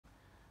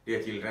Dear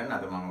children,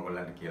 අද මම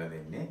ඔයගොල්ලන්ට කියලා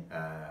දෙන්නේ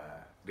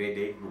grade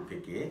 8 book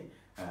එකේ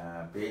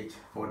page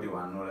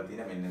 41 වල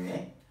තියෙන මෙන්න මේ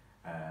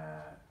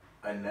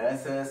a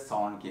nurse's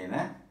song කියන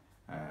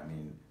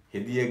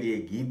හෙදියගේ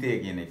ගීතය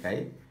කියන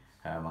එකයි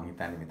මම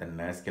හිතන්නේ මෙතන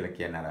nurse කියලා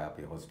කියන්නේ අර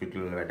අපි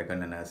hospital වල වැඩ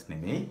කරන nurse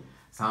නෙමෙයි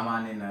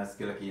සාමාන්‍ය nurse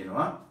කියලා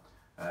කියනවා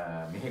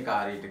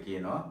මෙහෙකාරීට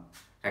කියනවා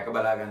රැක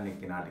බලා ගන්න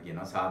එක්කෙනාට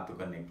කියනවා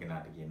සාත්තු කරන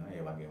එක්කෙනාට කියනවා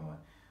ඒ වගේම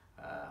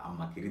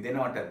අම්මා කිරි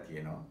දෙනවටත්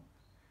කියනවා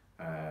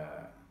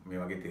මේ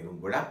වගේ තේරුම්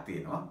ගොඩක්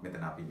තියෙනවා.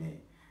 මෙතන අපි මේ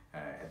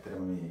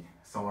ඇත්තටම මේ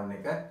සෝන්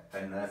එක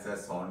නර්සර්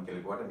සෝන්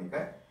කියලා කිව්වට මේක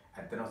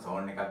ඇත්තටම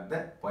සෝන් එකක්ද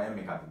පොයම්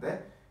එකක්ද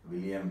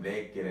විලියම්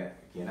බ්ලේක්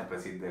කියන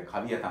ප්‍රසිද්ධ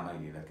කවිය තමයි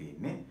ලියලා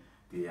තියෙන්නේ.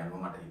 ඉතින්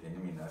අනුව මට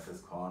හිතෙන්නේ මේ නර්සර්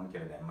සෝන්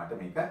කියලා දැම්මට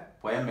මේක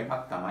පොයම්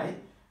එකක් තමයි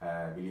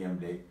විලියම්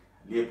බ්ලේක්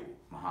ලියපු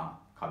මහා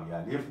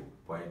කවියා ලියපු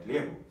පොයට්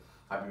ලියපු.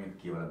 අපි මේක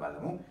කියවලා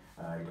බලමු.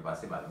 ඊට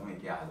පස්සේ බලමු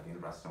මේකේ අහලා තියෙන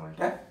ප්‍රශ්න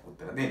වලට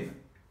උත්තර දෙන්න.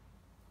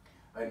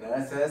 A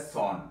nurse's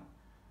song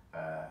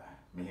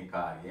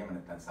මෙහෙකාරිය එහෙම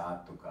නැත්නම්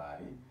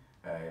සාත්තුකාරී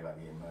ඒ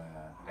වගේම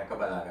රැක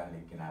බලා ගන්න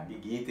එක්කෙනාගේ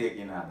ගීතය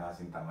කියන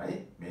අදහසින් තමයි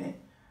මේ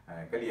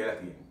එක ලියලා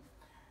තියෙන්නේ.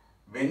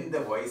 When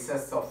the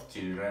voices of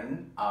children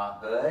are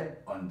heard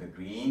on the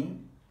green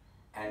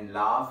and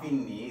laughing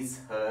is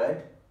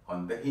heard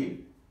on the hill,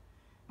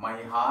 my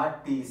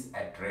heart is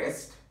at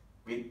rest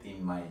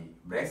within my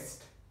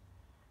breast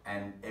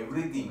and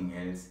everything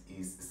else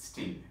is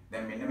still.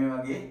 දැන් මෙන්න මේ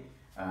වගේ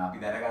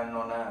අපි දැනගන්න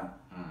ඕන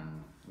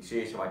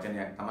විශේෂ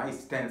වචනයක් තමයි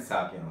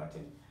ස්ටැන්සා කියන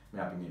වචනේ.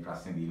 මේ අපි මේ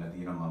ප්‍රශ්නේ දීලා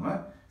තියෙනවා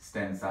මම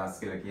ස්ටැන්සාස්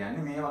කියලා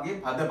කියන්නේ මේ වගේ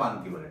පද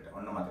පන්ති වලට.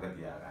 ඔන්න මතක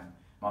තියාගන්න.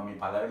 මම මේ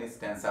පළවෙනි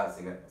ස්ටැන්සාස්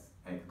එක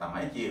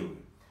තමයි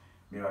කියුවේ.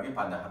 මේ වගේ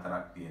පද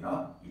හතරක් තියෙනවා.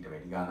 ඊට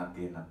වැඩි ගාණක්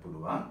තියෙන්නත්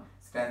පුළුවන්.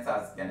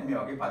 ස්ටැන්සාස් කියන්නේ මේ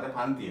වගේ පද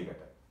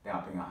පන්තියකට. දැන්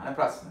අපි අහන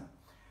ප්‍රශ්න.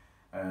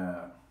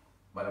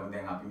 බලමු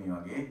දැන් අපි මේ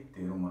වගේ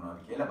තේරුම්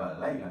මොනවද කියලා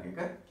බලලා ඊළඟ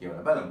එක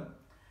කියවලා බලමු.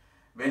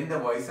 When the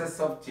voices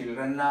of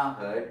children are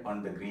heard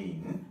on the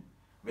green,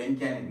 when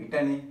කියන්නේ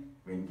විතනේ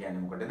වෙන්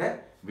කියන්නේ මොකටද?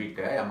 විට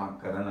යමක්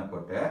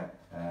කරනකොට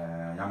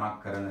යමක්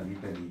කරන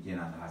විටදී කියන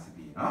අදහස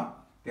තියෙනවා.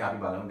 ඉතින් අපි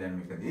බලමු දැන්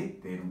මේකදී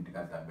තේරුම්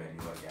ටිකක් අබ්බැරි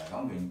වගේ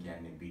අරගමු. වෙන්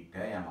කියන්නේ විට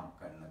යමක්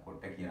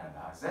කරනකොට කියන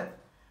අදහස.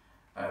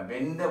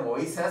 when the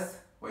voices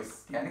voice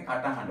කියන්නේ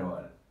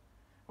කටහඬවල්.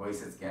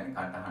 voices කියන්නේ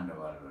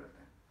කටහඬවල් වලට.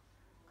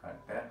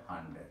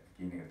 කටහඬ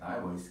කියන එක තමයි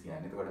voice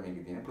කියන්නේ. එතකොට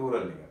මේකේ තියෙන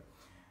plural එක.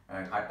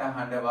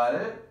 කටහඬවල්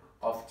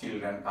of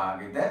children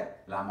කාගේද?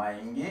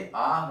 ළමයින්ගේ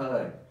are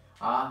heard.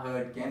 are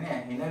heard කියන්නේ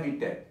ඇහෙන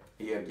විට.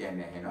 here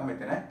කියන්නේ ඇහෙනවා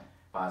මෙතන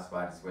past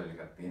participle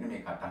එකක් තියෙන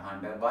මේ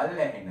කටහඬවල්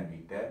ඇහෙන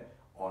විට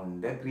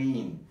on the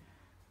green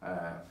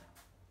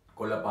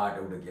කොළ පාට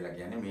උඩ කියලා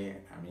කියන්නේ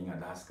මේ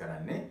අදහස්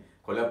කරන්නේ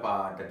කොළ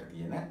පාටට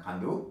තියෙන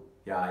කඳු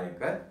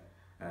යායක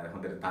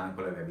හොඳට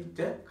තනකොළ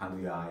වැවිච්ච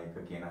කඳු යායක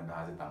කියන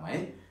අදහස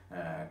තමයි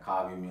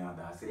කාව්‍යමය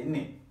අදහස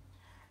එන්නේ.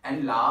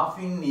 And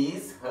laughing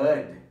is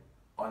heard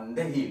on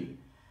the hill.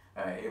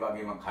 ඒ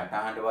වගේම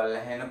කටහඬවල්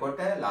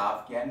ඇහෙනකොට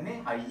laugh කියන්නේ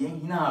හයියෙන්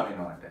hina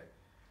වෙනවට.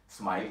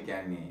 Smile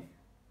කියන්නේ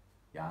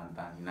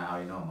යාන්තම් hina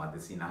වෙනවා මද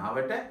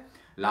සිනහවට.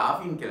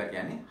 Laughing කියලා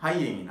කියන්නේ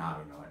හයියෙන් hina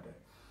වෙනවට.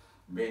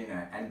 When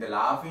and the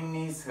laughing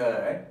is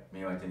heard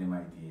මේ වචනේමයි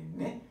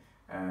තියෙන්නේ.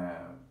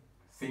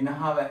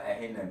 සිනහව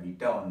ඇහෙන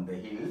විට on the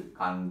hill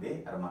කන්දේ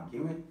අර මම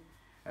කිව්වේ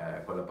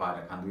කොළ පාට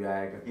කඳු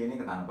යායක කියන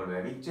එක තනකොළ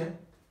වැවිච්ච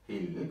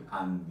hill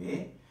කන්දේ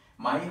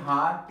my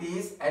heart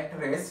is at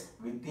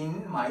rest within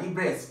my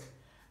breast.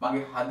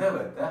 මගේ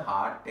හදවත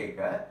heart එක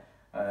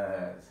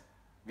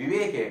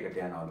විවේකයකට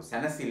යනවලු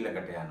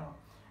සැනසෙල්ලකට යනවා.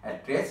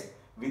 At rest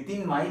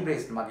within my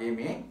breast මගේ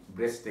මේ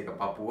breast එක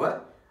පපුව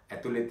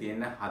ඇතුලේ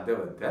තියෙන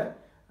හදවත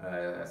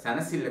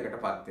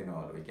සැනසෙල්ලකටපත්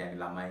වෙනවලු. ඒ කියන්නේ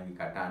ළමයින්ගේ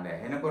කටහඬ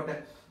ඇහෙනකොට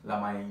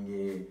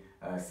ළමයින්ගේ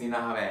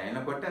සිනහව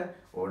ඇහෙනකොට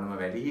ඕනම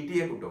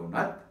වැඩිහිටියෙකුට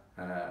වුණත්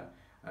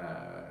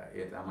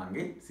ඒ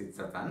තමන්ගේ සිත්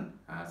සතන්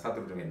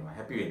සතුට වෙනවා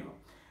හැපි වෙනවා.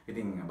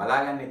 ඉතින්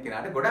බලාගන්න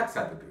එක්කෙනාට ගොඩක්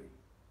සතුටුයි.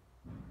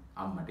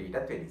 අම්මට ඊටත්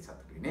වැඩි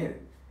සතුටුයි නේද?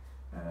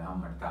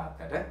 අම්මට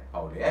තාත්තට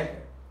පවුලේ අයට.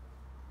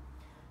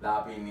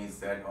 Laughing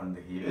is heard on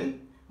the hill.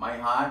 My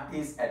heart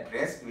is at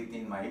rest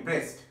within my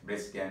breast.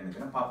 Breast කියන්නේ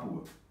මෙතන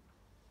පපුව.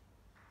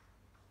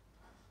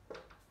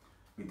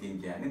 within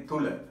කියන්නේ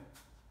තුල.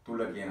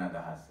 තුල කියන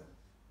අදහස.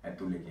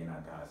 ඇතුලේ කියන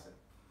අදහස.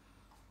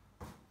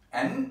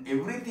 And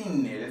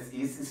everything else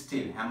is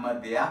still. හැම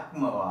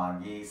දෙයක්ම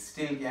වාගේ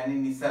still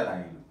කියන්නේ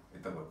නිසලයිලු.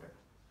 එතකොට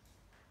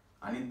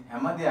අනිත්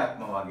හැම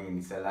දෙයක්ම වාගේ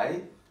නිසලයි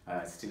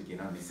still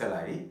කියනවා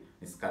නිසලයි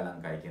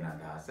නිස්කලංකයි කියන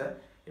අදහස.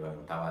 ඒ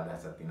වගේම තව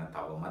අදහසක් තියෙනවා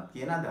තවමත්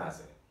කියන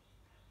අදහස.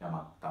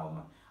 යමක්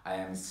තවම I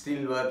am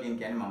still working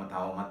කියන්නේ මම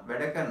තවමත්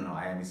වැඩ කරනවා.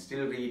 I am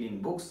still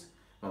reading books.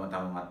 මම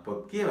තවමත්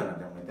පොත් කියවනවා.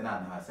 දැන් මෙතන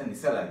අදහස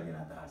නිසලයි කියන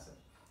අදහස.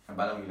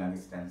 බලමු ඊළඟ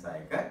ස්ටැන්සා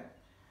එක.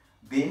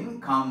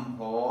 Then come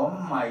home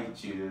my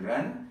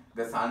children,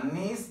 the sun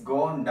is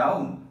gone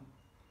down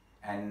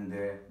and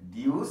the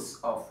dews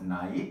of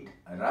night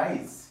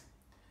arise.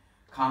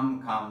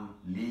 Come, come,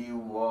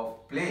 leave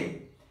off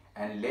play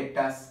and let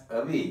us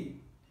away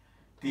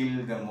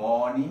till the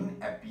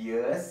morning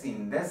appears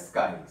in the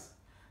skies.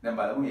 දැන්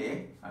බලමු මේ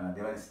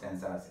දෙවන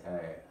ස්ටැන්සා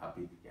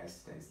අපි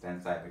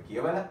ස්ටැන්සා එක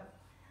කියවලා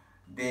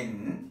then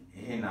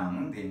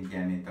එහෙනම් then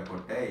කියන්නේ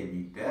එතකොට ඒ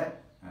විට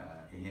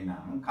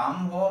එහෙනම්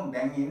come home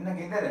දැන් ඉන්න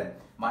ගෙදර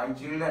my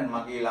children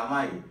මගේ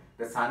ළමයි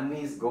the sun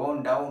is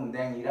gone down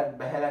දැන් ඉරත්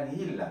බහැලා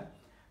ගිහිල්ලා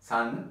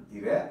sun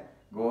ඉර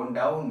gone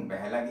down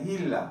බහැලා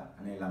ගිහිල්ලා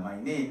අනේ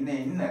ළමයිනේ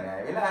ඉන්න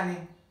රැ වෙලානේ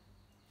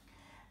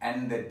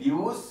and the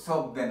dews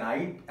of the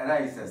night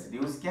arises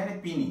dews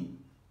කියන්නේ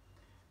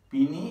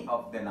පිනි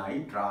of the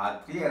night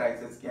රාත්‍රියේ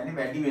arises කියන්නේ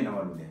වැඩි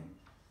වෙනවලු දැන්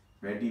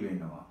වැඩි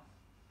වෙනවා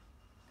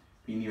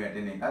පිනි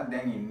වැටෙන එකක්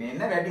දැන්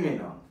ඉන්න වැඩි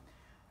වෙනවා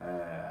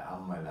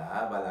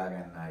අම්මලා බලා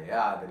ගන්න අය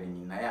ආදරෙන්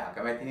ඉන්න අය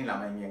අකමැතිනේ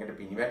ළමයි මියකට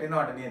පිනි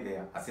වැටෙනවට නේද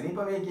අසනීප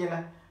වෙයි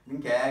කියලා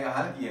ඉතින් කෑ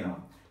ගහලා කියනවා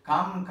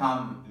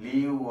come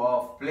leave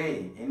off play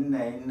එන්න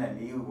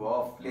leave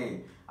off play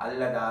අල්ල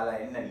දාලා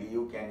එන්න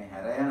leave කියන්නේ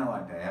හැර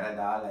යනවට හැර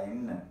දාලා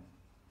එන්න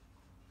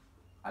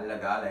අල්ල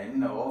දාලා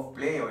එන්න off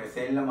play ඔය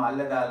සෙල්ලම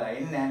අල්ල දාලා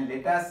එන්න and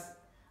let us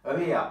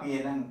away අපි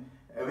එනම්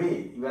away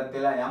ඉවත්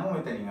වෙලා යමු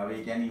මෙතනින්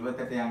away කියන්නේ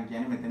ඉවතට යන්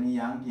කියන්නේ මෙතනින්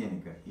යන් කියන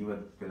එක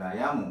ඉවත් වෙලා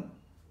යමු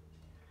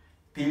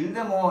till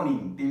the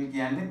morning till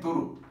කියන්නේ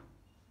තුරු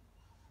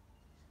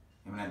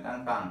එහෙම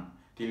නැත්නම් කම්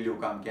till you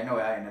come කියන්නේ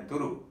ඔයා එන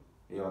තුරු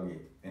ඒ වගේ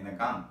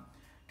එනකම්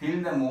till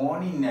the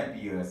morning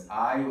appears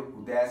ආයු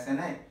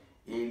උදෑසන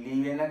එළි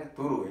වෙන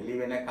තුරු එළි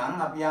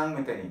වෙනකම් අපි යන්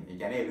මෙතනින් ඒ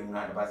කියන්නේ එළි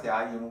වුණාට පස්සේ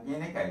ආයෙ යමු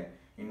කියන එකයි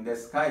in the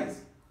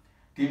skies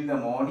till the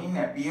morning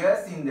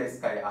appears in the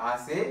sky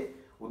ආසේ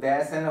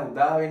උදෑසන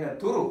උදා වෙන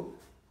තුරු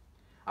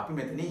අපි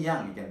මෙතනින් යන්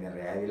ඒ කියන්නේ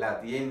රැ වෙලා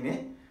තියෙන්නේ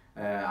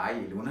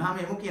ආයි ලුණාම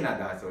එමු කියන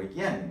අදහස ඔය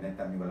කියන්නේ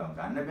නැත්නම් මේගොල්ලෝ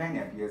ගන්න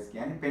බෑනේ appears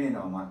කියන්නේ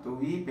පෙනෙනවා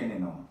මතුවී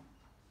පෙනෙනවා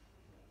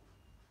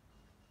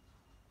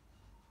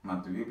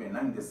මතුවී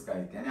පෙනෙන in the sky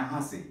කියන්නේ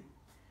අහසේ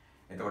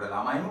එතකොට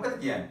ළමයි මොකද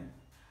කියන්නේ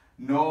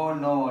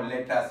no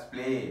let us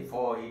play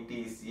for it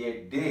is yet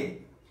day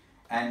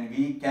and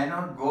we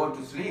cannot go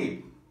to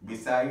sleep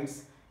besides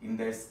in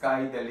the sky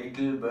the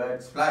little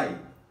birds fly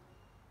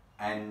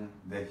and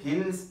the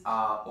hills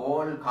are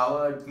all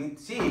covered with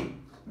sheep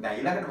දැන්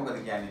ඊළඟට මොකද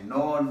කියන්නේ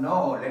no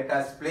let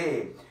us play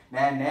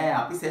නෑ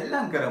අපි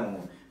සෙල්ලම් කරමු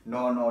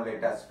no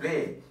let us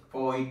play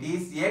for it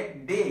is yet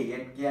day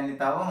yet කියන්නේ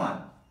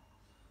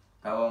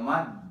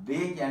තවමත්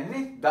day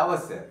කියන්නේ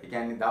දවස ඒ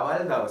කියන්නේ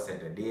දවල්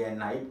දවසට day and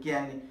night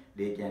කියන්නේ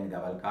day කියන්නේ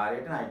දවල්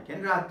කාලයට night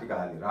කියන්නේ රාත්‍රී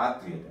කාලේ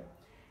රාත්‍රියට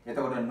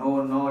එතකොට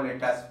no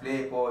let us play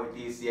for it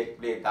is yet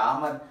play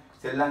තාමත්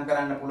සෙල්ලම්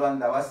කරන්න පුළුවන්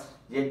දවස්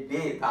yet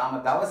day තාම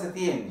දවස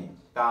තියෙන්නේ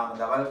තාම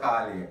දවල්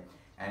කාලය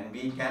and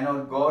we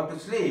cannot go to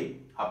sleep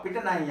අපිට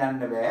නම්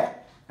යන්න බෑ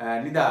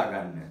නිදා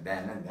ගන්න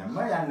දැන් දැම්ම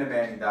යන්න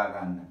බෑ නිදා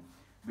ගන්න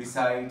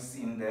besides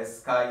in the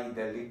sky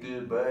the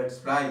little birds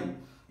fly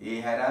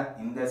A හැරත්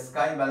in the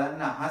sky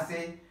බලන්න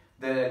අහසේ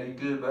the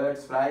little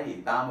birds fly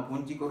තාම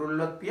පුංචි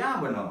කුරුල්ලොත්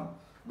පියාඹනවා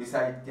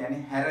besides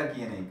කියන්නේ හැර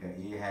කියන එක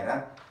ඒ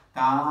හැරත්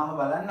තාම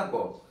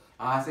බලන්නකෝ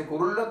අහසේ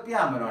කුරුල්ලොත්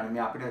පියාඹනවානේ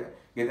මේ අපිට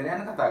ගෙදර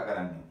යන කතා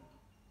කරන්නේ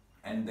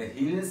and the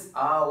hills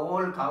are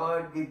all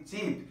covered with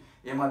sheep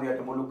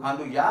එමදියට මුළු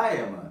කඳු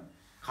යායම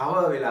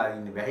cover වෙලා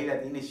ඉන්නේ වැහිලා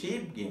තියෙන්නේ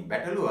sheep ගෙන්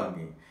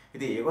බැටළුවන්ගෙන්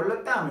ඉතින්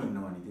ඒගොල්ලොත් තාම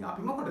ඉන්නවනේ ඉතින්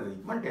අපි මොකටද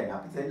ඉක්මනට යන්නේ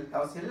අපි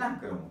තව සෙල්ලම්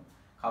කරමු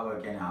cover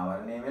කියන්නේ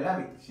ආවරණය වෙලා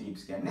with sheep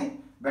කියන්නේ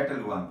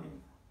බැටළුවන්ගෙන්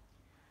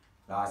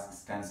last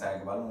stanza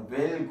එක බලමු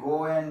well go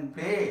and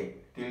play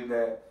till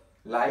the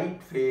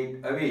light fade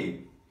away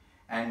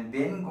and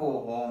then go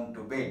home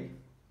to bed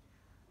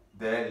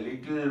the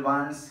little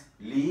ones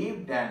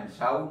leaped and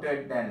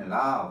shouted and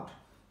laughed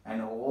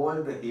and all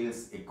the hills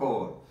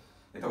echoed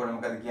එතකොට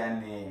මොකද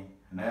කියන්නේ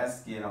nurse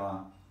කියනවා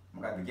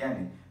මොකද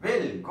කියන්නේ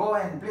well go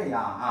and play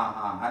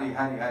හරි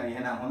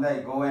එහෙනම් හොඳයි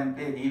go and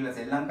play ගිහිල්ලා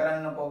සෙල්ලම්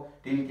කරන්නකෝ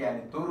till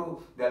කියන්නේ තුරු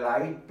the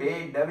light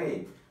fade away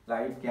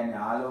light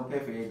කියන්නේ ආලෝකය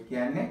fade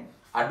කියන්නේ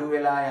අඩු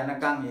වෙලා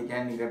යනකම් ඒ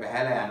කියන්නේ ඉර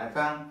බහැලා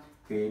යනකම්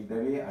fade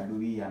away අඩු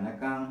වී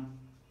යනකම්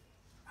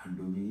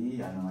අඩු වී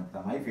යනවා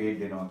තමයි fade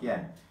වෙනවා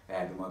කියන්නේ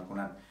ඈතුමක්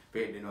වුණත්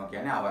fade වෙනවා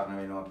කියන්නේ ආවරණ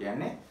වෙනවා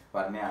කියන්නේ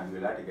වර්ණය අඩු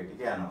වෙලා ටික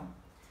ටික යනවා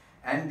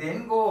and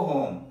then go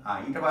home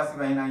ඊට පස්සේ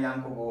වෙනා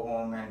යන්කෝ go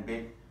home and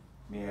bed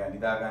මේ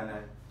නිදා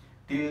ගන්න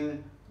till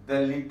the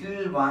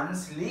little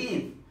ones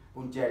leap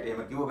පුංචියට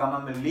එහෙම කිව්ව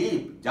ගමන්ම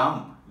leap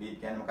jump leap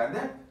කියන්නේ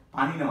මොකද්ද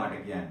පනිනවට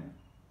කියන්නේ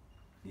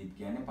leap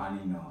කියන්නේ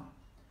පනිනවා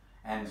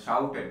and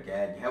shouted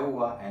කෑ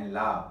ගැහුවා and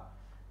laugh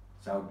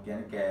shout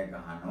කියන්නේ කෑ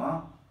ගහනවා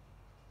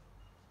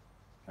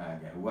කෑ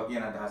ගැහුවා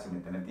කියන අදහස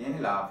මෙතන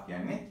තියෙන්නේ laugh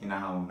කියන්නේ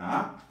hina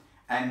වුණා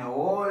and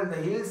all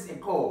the hills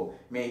echo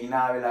මේ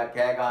hina වෙලා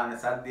කෑ ගන්න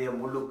සද්දය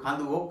මුළු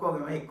කඳු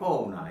ඔක්කොගෙම echo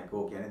වුණා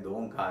echo කියන්නේ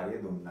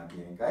දෝංකාරය දුන්නා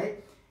කියන එකයි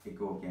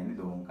echo කියන්නේ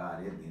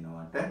දෝංකාරය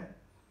දෙනවට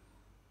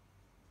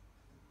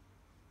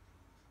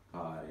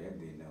කාර්ය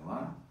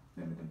දෙනවා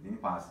දැන් මෙතන තියෙන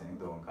පාස්යෙන්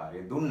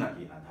දෝංකාරය දුන්නා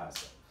කියන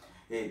අදහස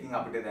ඒ ඉතින්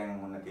අපිට දැන්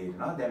මොන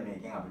තේරෙනවා දැන්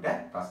මේකෙන්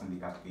අපිට ප්‍රශ්න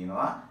දෙකක්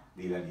තියෙනවා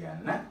දීලා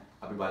ලියන්න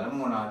අපි බලමු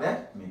මොනවද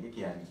මේක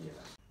කියන්නේ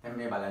කියලා දැන්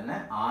මේ බලන්න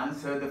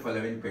answer the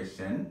following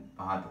question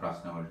පහත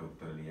ප්‍රශ්න වලට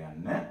උත්තර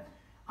ලියන්න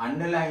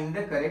underline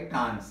the correct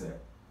answer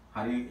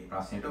හරි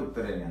ප්‍රශ්නෙට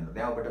උත්තර ලියන්න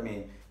දැන් ඔබට මේ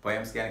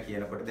poems ගැන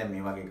කියනකොට දැන්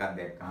මේ වගේ එකක්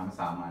දැක්කම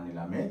සාමාන්‍ය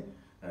ළමයි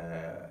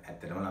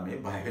ඇත්තටම ළමයි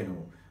බය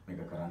වෙනවා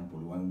මේක කරන්න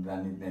පුළුවන්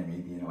දන්නේ නැහැ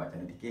මේ තියෙන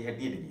වචන ටිකේ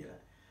හැටියට කියලා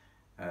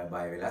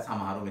බය වෙලා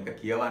සමහරු මේක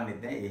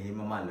කියවන්නෙත් නැහැ.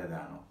 එහෙමම අල්ල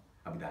දානවා.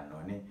 අපි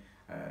දන්නවනේ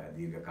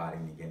දීර්ඝ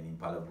කාලින ඉගෙනීම්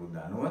පළපුරුදු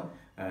අනුව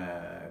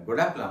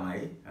ගොඩක්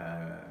ළමයි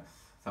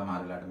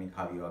සමහර වෙලාවට මේ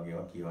කවි වගේ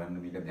ඒවා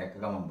කියවන්න මේක දැක්ක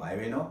ගමන් බය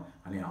වෙනවා.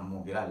 අනේ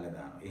අම්මෝ කියලා අල්ල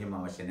දානවා. එහෙම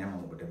අවශ්‍ය නැහැ.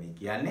 මම ඔබට මේ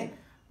කියන්නේ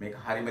මේක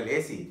හරිම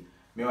ලේසි.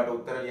 මේවට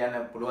උත්තර ලියන්න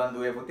පුළුවන්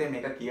දුවේ පුතේ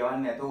මේක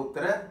කියවන්න නැතුව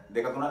උත්තර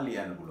දෙක තුනක්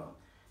ලියන්න පුළුවන්.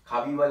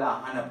 කවි වල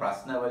අහන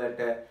ප්‍රශ්න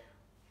වලට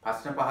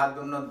ප්‍රශ්න පහක්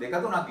දුන්නොත් දෙක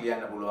තුනක්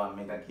ලියන්න පුළුවන්.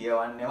 මේක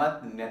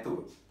කියවන්නේවත් නැතුව.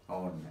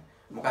 ඕන්න.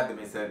 මොකද්ද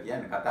මේ සර්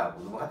කියන්නේ කතාව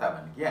පුදුම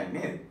කතාවක් කියන්නේ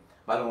නේද?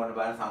 බලමු ඔන්න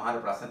බලන්න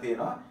සමහර ප්‍රශ්න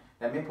තියෙනවා.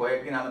 දැන් මේ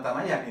පොයට්ගේ නම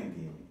තමයි යටින්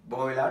තියෙන්නේ.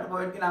 බොහෝ වෙලාවට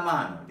පොයට්ගේ නම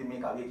අහනවා. ඉතින්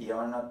මේ කවිය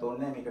කියවන්නත් ඕනේ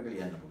නැහැ මේකට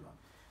ලියන්න පුළුවන්.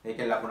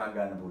 ඒකෙන් ලකුණක්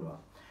ගන්න පුළුවන්.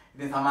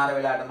 ඉතින් සමහර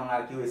වෙලාවට මම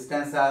අර කිව්ව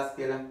ස්ටැන්සාස්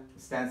කියලා.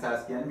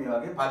 ස්ටැන්සාස් කියන්නේ මේ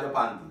වගේ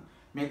පදපන්ති.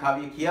 මේ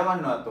කවිය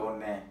කියවන්නවත් ඕනේ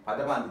නැහැ.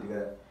 පදපන්ති ටික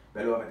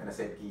බැලුවා මෙතන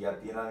සෙට් කීයක්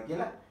තියෙනවද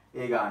කියලා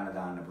ඒ ගන්න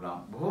දාන්න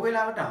පුළුවන්. බොහෝ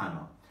වෙලාවට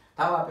අහනවා.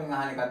 තව අපෙන්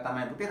අහන එකක්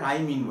තමයි පුතේ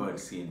rhyming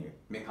words කියන එක.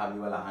 මේ කවි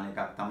වල අහන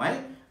එකක් තමයි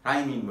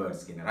rhyming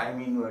words කියන්නේ.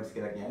 rhyming words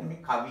කියලා කියන්නේ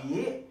මේ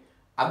කවියේ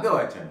අග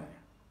වචනය.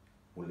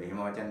 මුල එහෙම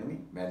වචන නෙමෙයි,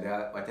 මැද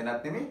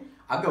වචනත් නෙමෙයි,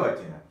 අග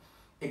වචන.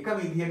 එක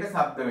විදිහට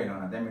શબ્ද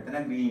වෙනවා. දැන්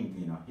මෙතන green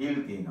තියෙනවා, hill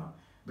තියෙනවා,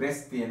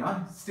 breast තියෙනවා,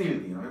 still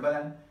තියෙනවා. මේ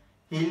බලන්න.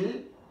 hill,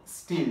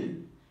 still.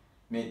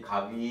 මේ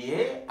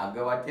කවියේ අග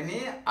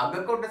වචනේ අග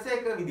කොටස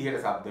එක විදිහට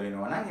શબ્ද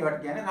වෙනවා නම්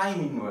ඒවට කියන්නේ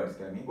rhyming words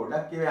කියලා. මේ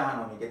ගොඩක් ඒවා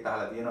අහනවා. මේකෙත්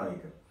අහලා තියෙනවා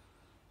ඒක.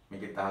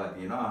 මේකෙත් අහලා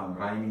තියෙනවා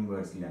rhyming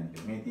words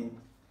කියන්නේ. මේ තියෙන.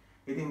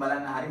 ඉතින්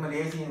බලන්න හරිම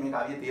ලේසියෙන් මේ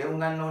කවිය තේරුම්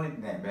ගන්න ඕනෙත්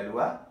නෑ.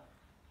 බැලුවා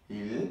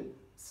hill,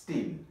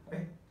 still.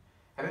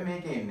 හැබැයි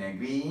මේකේ ඉන්නේ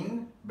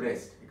green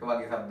breast එක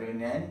වගේ શબ્ද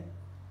වෙන්නේ නැහැනේ.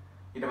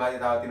 ඊට පස්සේ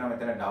තව තියෙනවා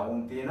මෙතන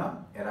down තියෙනවා,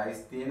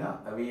 arise තියෙනවා,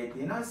 away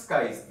තියෙනවා,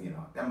 skies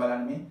තියෙනවා. දැන්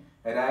බලන්න මේ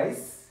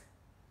arise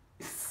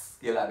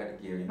කියලා අකට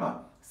කියවෙනවා,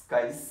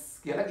 skies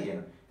කියලා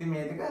කියනවා. ඉතින්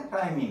මේ දෙක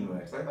rhyming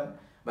words. ඔය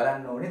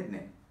බලන්න ඕනෙත්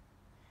නැහැ.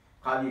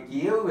 කවිය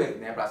කියුවෙත්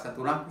නැහැ. ප්‍රශ්න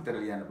 3ක් විතර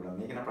ලියන්න පුළුවන්.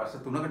 මේක නම් ප්‍රශ්න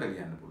 3කට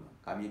ලියන්න පුළුවන්.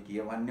 කවිය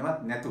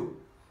කියවන්නේවත් නැතුව.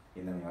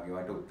 එහෙනම් මේ වගේ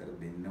වට උත්තර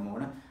දෙන්නම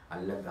ඕන.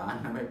 අල්ල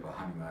ගන්නම එපා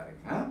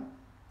අනිවාර්යෙන්.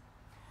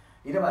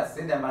 ඊට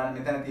පස්සේ දැන් බලන්න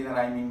මෙතන තියෙන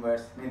rhyming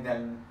words මේ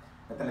දැන්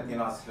මෙතන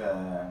තියෙනවා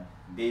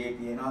day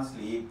තියෙනවා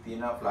sleep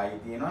තියෙනවා fly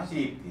තියෙනවා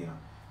sheep තියෙනවා.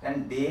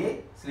 දැන්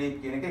day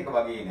sleep කියන එක එක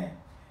වගේ නෑ.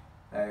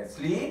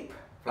 sleep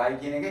fly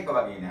කියන එක එක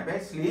වගේ නෑ.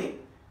 හැබැයි sleep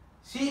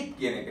sheep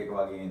කියන එක එක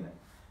වගේ නේද?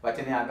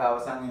 වචනේ අග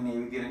අවසන් වෙන්නේ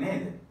මේ විදිහට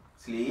නේද?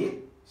 sleep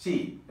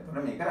sheep.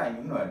 එතකොට මේක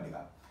rhyming word එකක්.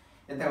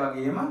 එතන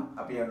වගේම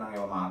අපි යනවා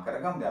ඒවා මාක්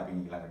කරගමු. දැන් අපි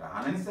ඊළඟට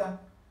අහන නිසා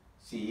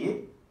sheep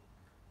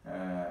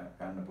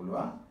ගන්න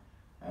පුළුවන්.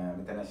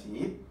 මෙතන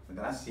sheep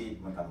මෙතන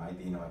sheep තමයි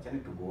තියෙන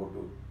වචනේ to go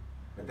to.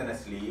 මෙතන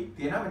sleep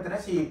තියෙනවා මෙතන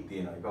sheep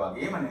තියෙනවා. ඒක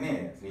වගේම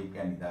නේද? sleep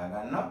කියන්නේ නිදා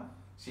ගන්නවා.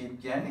 sheep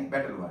කියන්නේ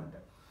බැටළුවන්ට.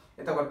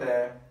 එතකොට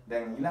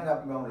දැන් ඊළඟ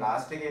අපි ගමු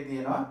last එකේ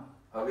තියෙනවා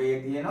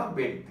away තියෙනවා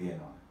bed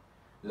තියෙනවා.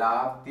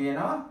 laugh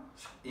තියෙනවා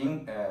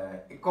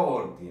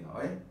echoed තියෙනවා.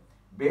 ඔය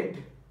bed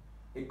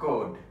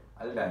echoed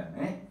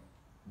අල්ලන්නේ.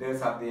 දෙක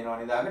શબ્ද එනවා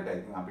නිදාගට.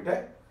 ඉතින් අපිට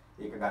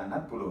ඒක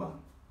ගන්නත් පුළුවන්.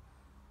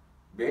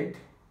 bed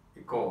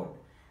echoed.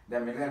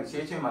 දැන් මේක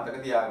විශේෂයෙන්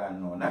මතක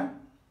තියාගන්න ඕන.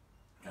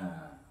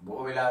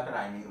 බොහෝ වෙලාවට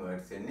rhyming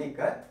words එන්නේ එක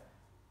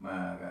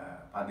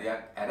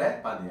පදයක් ඇර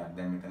පදයක්.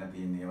 දැන් මෙතන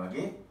තියෙන්නේ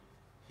වගේ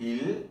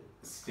hill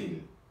still.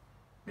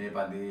 මේ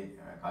පදේ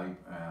කවි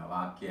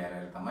වාක්‍ය ඇර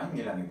තමයි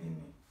ඊළඟ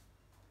තියෙන්නේ.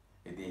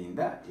 ඉතින්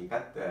හින්දා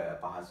ඒකත්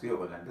පහසුයි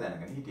ඔයගොල්ලන්ට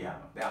දැනගෙන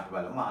හිටියාම. දැන් අපි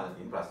බලමු අහලා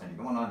තියෙන ප්‍රශ්න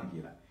ටික මොනවද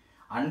කියලා.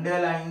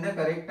 underline the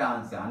correct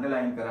answer.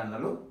 underline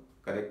කරන්නලු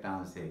correct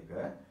answer එක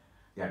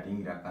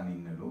යටින් ඉරක්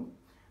අඳින්නලු.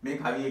 මේ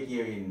කවිය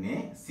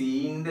කියවෙන්නේ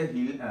seeing the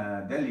hill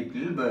the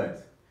little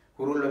birds.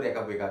 කුරුල්ලෝ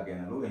දැකපු එකක්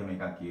ගැනලු. එහෙම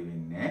එකක්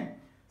කියවෙන්නේ.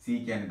 see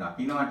කියන්නේ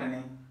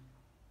දකින්නටනේ.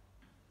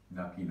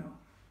 දකින්න.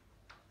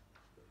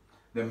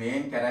 The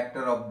main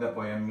character of the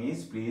poem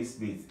is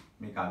pleased with.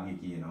 මේ කවිය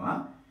කියනවා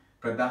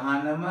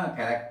ප්‍රධානම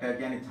character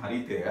කියන්නේ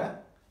චරිතය.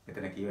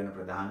 මෙතන කියවෙන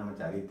ප්‍රධානම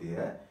චරිතය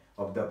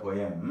of the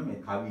poem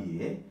මේ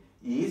කවියේ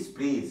is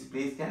pleased.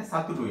 pleased කියන්නේ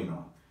සතුටු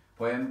වෙනවා.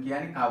 poem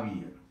කියන්නේ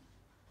කවිය.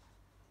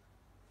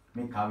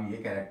 මේ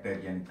කවියේ character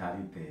කියන්නේ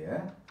චරිතය.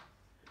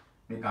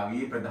 මේ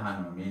කවියේ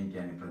ප්‍රධානම main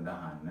කියන්නේ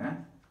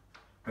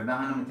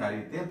ප්‍රධානම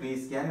චරිතය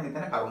please කියන්නේ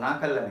මෙතන කරුණා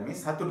කළා නෙමෙයි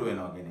සතුටු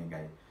වෙනවා කියන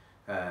එකයි.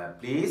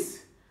 please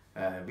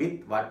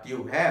with what you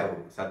have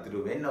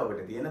සතුටු වෙන්න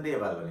ඔබට තියෙන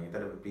දේවල් වලින්.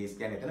 ඒතර please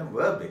කියන්නේ එතන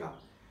verb එකක්.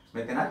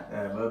 මෙතනත්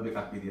verb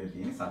එකක් විදිහට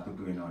තියෙන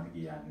සතුටු වෙනවාට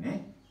කියන්නේ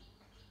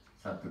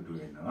සතුටු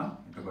වෙනවා.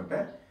 එතකොට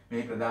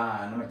මේ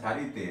ප්‍රධානම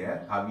චරිතය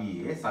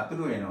කවියේ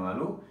සතුටු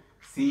වෙනවලු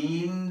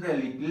seeing the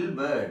little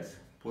birds.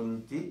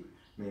 පුංචි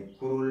මේ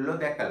කුරුල්ලෝ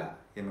දැකලා.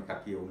 එහෙම එකක්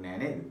කියුන්නේ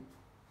නැහැ නේද?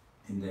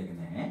 හින්දා ඒක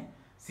නැහැ.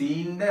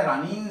 seeing the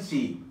running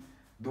sheep.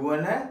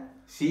 දුවන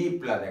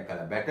sheep ලා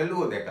දැකලා,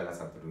 බැටළුවෝ දැකලා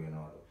සතුටු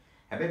වෙනවලු.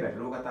 හැබැයි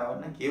බැටළුවෝ කතාවක්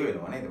නම්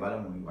කියවෙනවා නේද?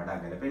 බලමු වඩා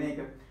ගැලපෙන එක.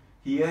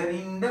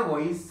 hearing the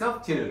voice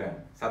of children.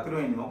 සතුටු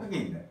වෙන්නේ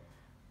මොකකින්ද?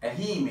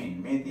 ඇහිමෙන්.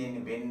 මේ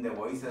තියෙන්නේ when the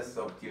voices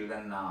of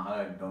children are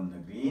heard on the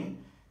green,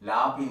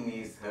 laughing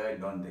is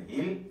heard on the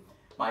hill,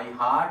 my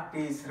heart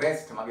is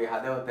rest. මගේ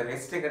හදවත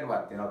rest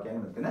එකටපත් වෙනවා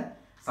කියන්නේ මෙතන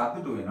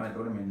සතුටු වෙනවා.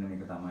 ඒකෝට මෙන්න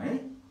මේක තමයි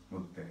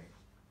උත්තරේ.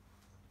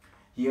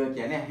 hear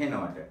කියන්නේ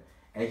ඇහෙනවට.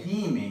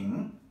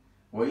 ඇහිමෙන්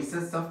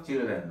voices of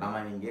children.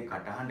 ළමයින්ගේ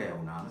කටහඬ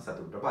ඇහුණාම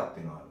සතුටටපත්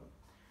වෙනවලු.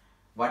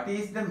 What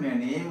is the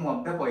name of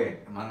the poet?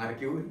 මම අර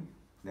කිව්වේ.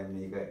 දැන්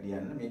මේක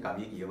ලියන්න මේ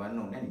කවිය කියවන්න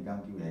ඕනේ නිකන්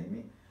කිව්වයි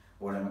මේ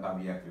ඕනම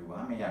කවියක්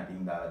කිව්වා මේ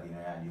යටින් දාලා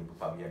දිනවා යා ලියපු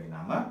කවියගේ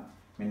නම.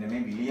 මෙන්න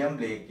මේ විලියම්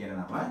බ්ලේක් කියන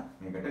නම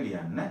මේකට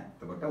ලියන්න.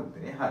 එතකොට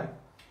උත්තරේ හරි.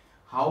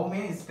 How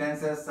many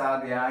stanzas are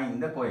there in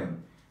the poem?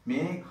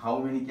 මේ how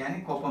many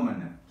කියන්නේ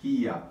කොපමණ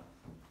කීයක්?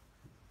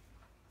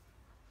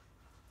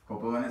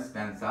 කොපමණ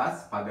stanzas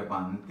පද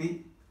පන්ති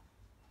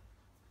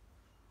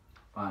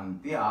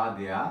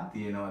ආදයා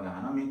තියෙනවද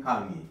අහන මේ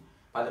කවියේ.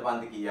 පද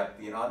පන්ති කීයක්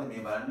තියෙනවද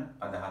මේ බලන්න.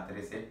 පද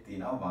 4 සෙට්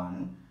තියෙනවා 1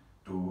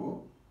 2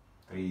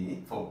 3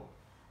 4.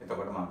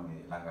 එතකොට මම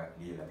මේ ළඟ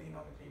ලියලා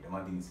තියෙනවා ඊට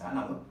මදි නිසා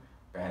නමුත්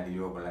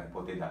පැහැදිලිව ඔයගොල්ලන්ගේ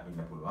පොතේ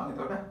දකින්න පුළුවන්.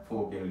 එතකොට 4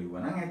 කියලා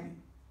ලියුවා නම් ඇති.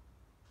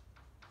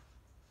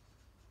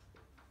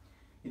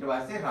 ඊට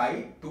පස්සේ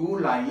write 2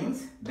 lines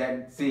that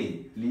say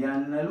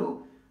ලියන්නලු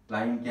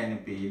line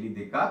කියන්නේ පේලි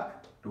දෙකක්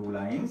 2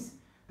 lines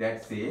that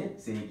say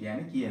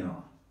කියන්නේ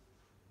කියනවා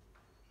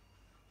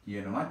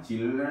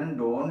children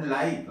don't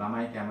like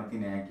ළමයි කැමති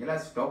නෑ කියලා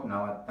stop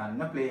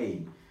නවත්තන්න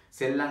playing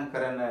සෙල්ලම්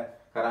කරන්න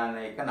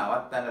එක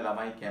නවත්තන්න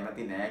ළමයි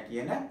කැමති නෑ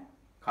කියන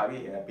කවි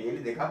පේලි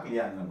දෙකක්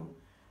ලියන්නලු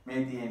මේ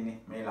තියෙන්නේ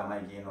මේ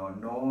ළමයි කියනවා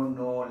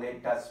no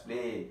let us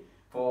play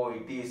for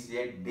it is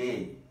yet day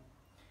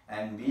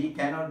and we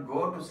cannot go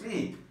to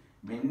sleep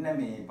මෙන්න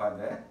මේ පද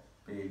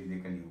පේලි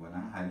දෙක ලියුවා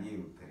නම් හරිය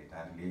උත්තරේට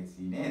හරි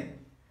ලේසි නේද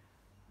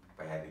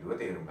පැහැදිලිව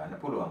තේරුම් ගන්න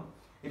පුළුවන්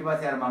ඊට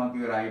පස්සේ අර මම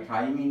කිව්ව right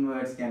rhyming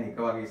words කියන්නේ එක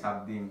වගේ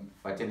શબ્දයෙන්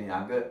වචනේ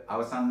අග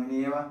අවසන් වෙන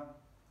ඒවා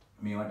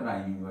මේවට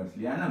rhyming words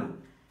ලියන්නලු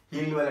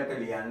hill වලට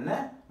ලියන්න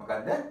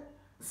මොකද්ද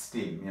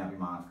still මේ අපි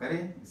මාක්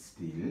කරේ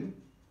still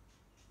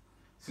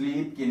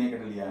sleep කියන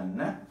එකට ලියන්න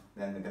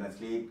දැන් මෙතන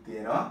sleep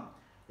තියෙනවා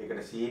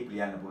ඒකට sheep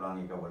ලියන්න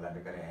පුළුවන් එක ඔයගොල්ලන්ට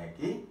කර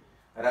හැකි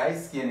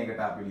rise කියන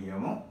එකට අපි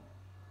ලියමු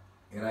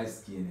rise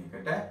කියන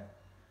එකට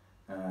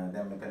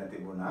දැන් මෙතන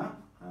තිබුණා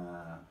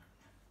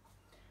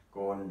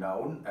going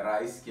down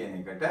rise කියන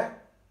එකට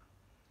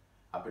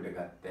අපිට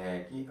ගත්ත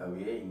හැකි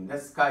away in the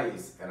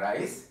skies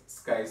rise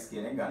skies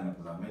කියන එක ගන්න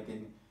පුළුවන්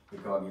මේකෙන්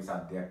එක වගේ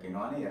සද්දයක්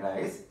එනවනේ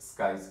rise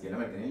skies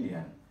කියලා මෙතන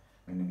ලියන්න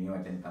මෙන්න මේ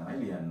වචනේ තමයි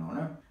ලියන්න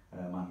ඕන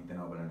මම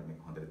හිතනවා ඔයගලන්ට මේක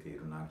හොඳට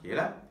තේරුණා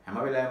කියලා හැම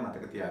වෙලාවෙම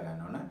මතක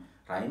තියාගන්න ඕන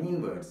rhyming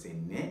words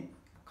ඉන්නේ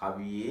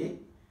කවියේ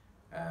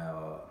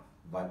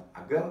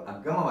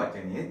අගම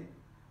වචනේ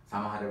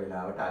සමහර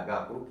වෙලාවට අග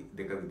අකුරු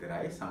දෙක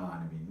විතරයි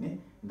සමාන වෙන්නේ.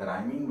 the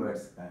rhyming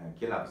words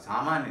කියලා අපි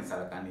සාමාන්‍යයෙන්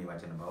සලකන්නේ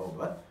වචන බව ඔබ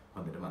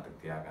හොඳට මතක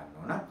තියාගන්න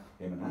ඕන.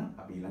 එහෙනම්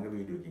අපි ඊළඟ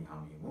වීඩියෝ එකකින්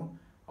හමු වෙමු.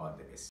 all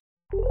the best.